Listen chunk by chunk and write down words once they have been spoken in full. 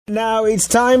Now it's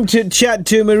time to chat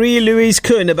to Marie-Louise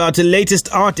Koen about her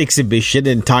latest art exhibition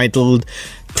entitled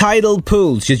Tidal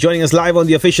Pools. She's joining us live on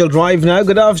the official drive now.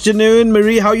 Good afternoon,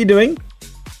 Marie. How are you doing?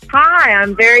 Hi,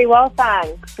 I'm very well,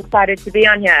 thanks. Excited to be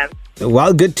on here.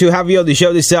 Well, good to have you on the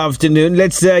show this afternoon.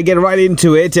 Let's get right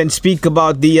into it and speak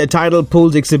about the Tidal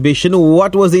Pools exhibition.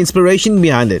 What was the inspiration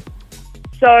behind it?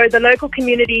 So the local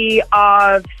community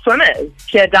of swimmers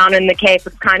here down in the Cape,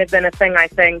 it's kind of been a thing, I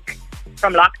think,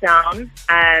 from lockdown.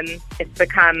 It's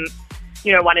become,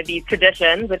 one of these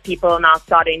traditions that people are now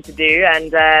starting to do.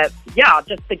 And,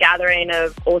 just the gathering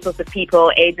of all sorts of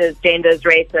people, ages, genders,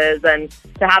 races, and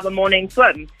to have a morning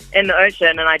swim in the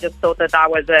ocean. And I just thought that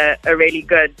was a really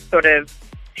good sort of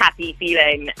happy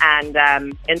feeling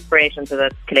and inspiration to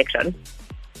this collection.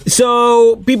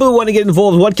 So people want to get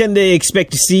involved. What can they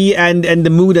expect to see and the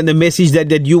mood and the message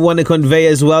that you want to convey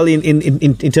as well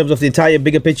in terms of the entire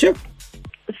bigger picture?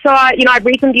 So, I've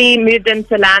recently moved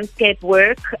into landscape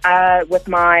work with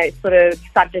my sort of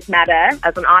subject matter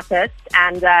as an artist.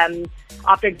 And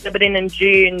after exhibiting in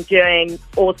June doing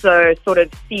also sort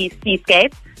of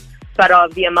seascapes, but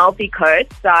of the Amalfi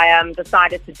Coast, I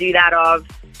decided to do that of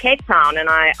Cape Town. And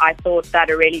I thought that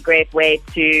a really great way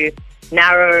to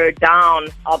narrow down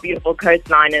our beautiful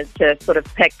coastline is to sort of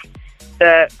pick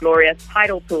the glorious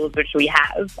tidal pools which we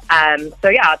have.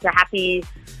 It's a happy,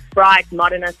 bright,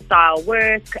 modernist style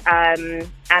work,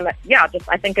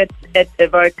 I think it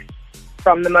evokes,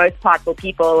 from the most part for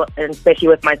people, and especially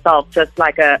with myself, just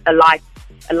like a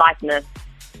lightness,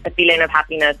 a feeling of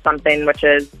happiness, something which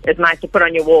is nice to put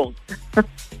on your walls.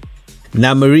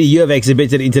 Now, Marie, you have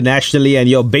exhibited internationally and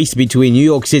you're based between New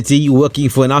York City, working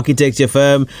for an architecture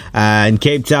firm, and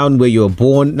Cape Town, where you were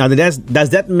born. Now, does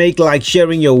that make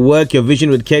sharing your work, your vision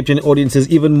with Cape Town audiences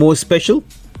even more special?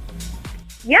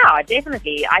 Yeah,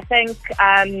 definitely. I think,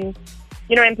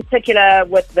 in particular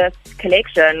with this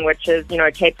collection, which is,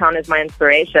 Cape Town is my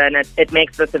inspiration, it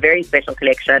makes this a very special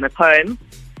collection of home.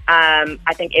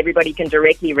 I think everybody can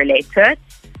directly relate to it.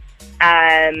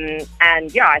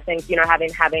 I think,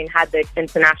 having had the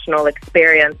international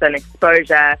experience and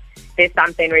exposure, there's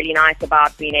something really nice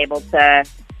about being able to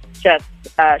just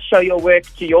show your work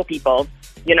to your people,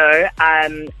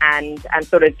 and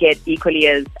sort of get equally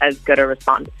as good a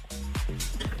response.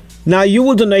 Now, you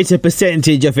will donate a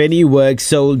percentage of any work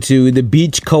sold to the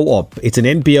Beach Co-op. It's an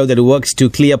NPO that works to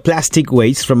clear plastic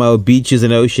waste from our beaches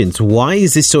and oceans. Why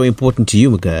is this so important to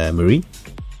you, Marie?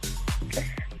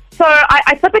 So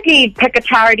I typically pick a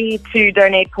charity to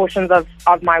donate portions of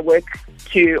my work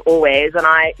to always. And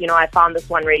I found this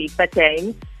one really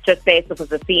fitting just based off of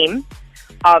the theme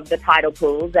of the tidal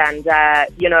pools. And,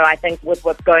 I think with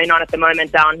what's going on at the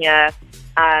moment down here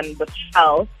with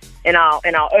Shell in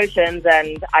our oceans,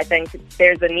 and I think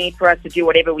there's a need for us to do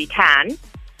whatever we can,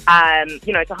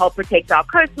 to help protect our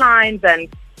coastlines. And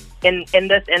in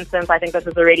this instance, I think this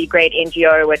is a really great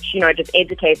NGO which, just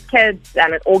educates kids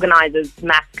and it organizes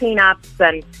mass cleanups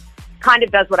and kind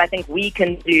of does what I think we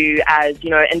can do as,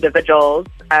 individuals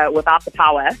without the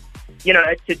power,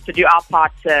 to do our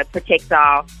part to protect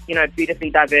our,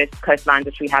 beautifully diverse coastlines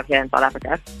which we have here in South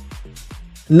Africa.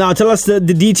 Now, tell us the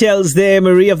details there,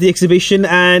 Marie, of the exhibition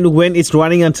and when it's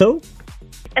running until?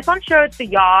 It's on show at the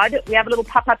Yard. We have a little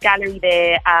pop-up gallery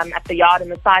there at the Yard in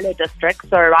the Silo district,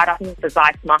 so right up in the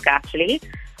Zeitmark, actually.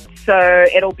 So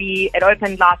it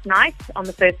opened last night on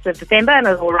the 1st of December, and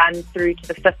it will run through to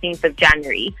the 15th of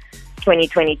January,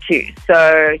 2022.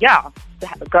 So,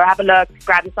 go have a look,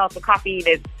 grab yourself a coffee.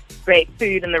 There's great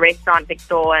food in the restaurant next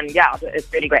door, and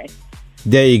it's really great.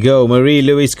 There you go.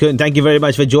 Marie-Louise Koen, thank you very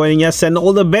much for joining us, and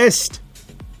all the best.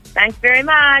 Thanks very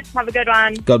much. Have a good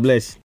one. God bless.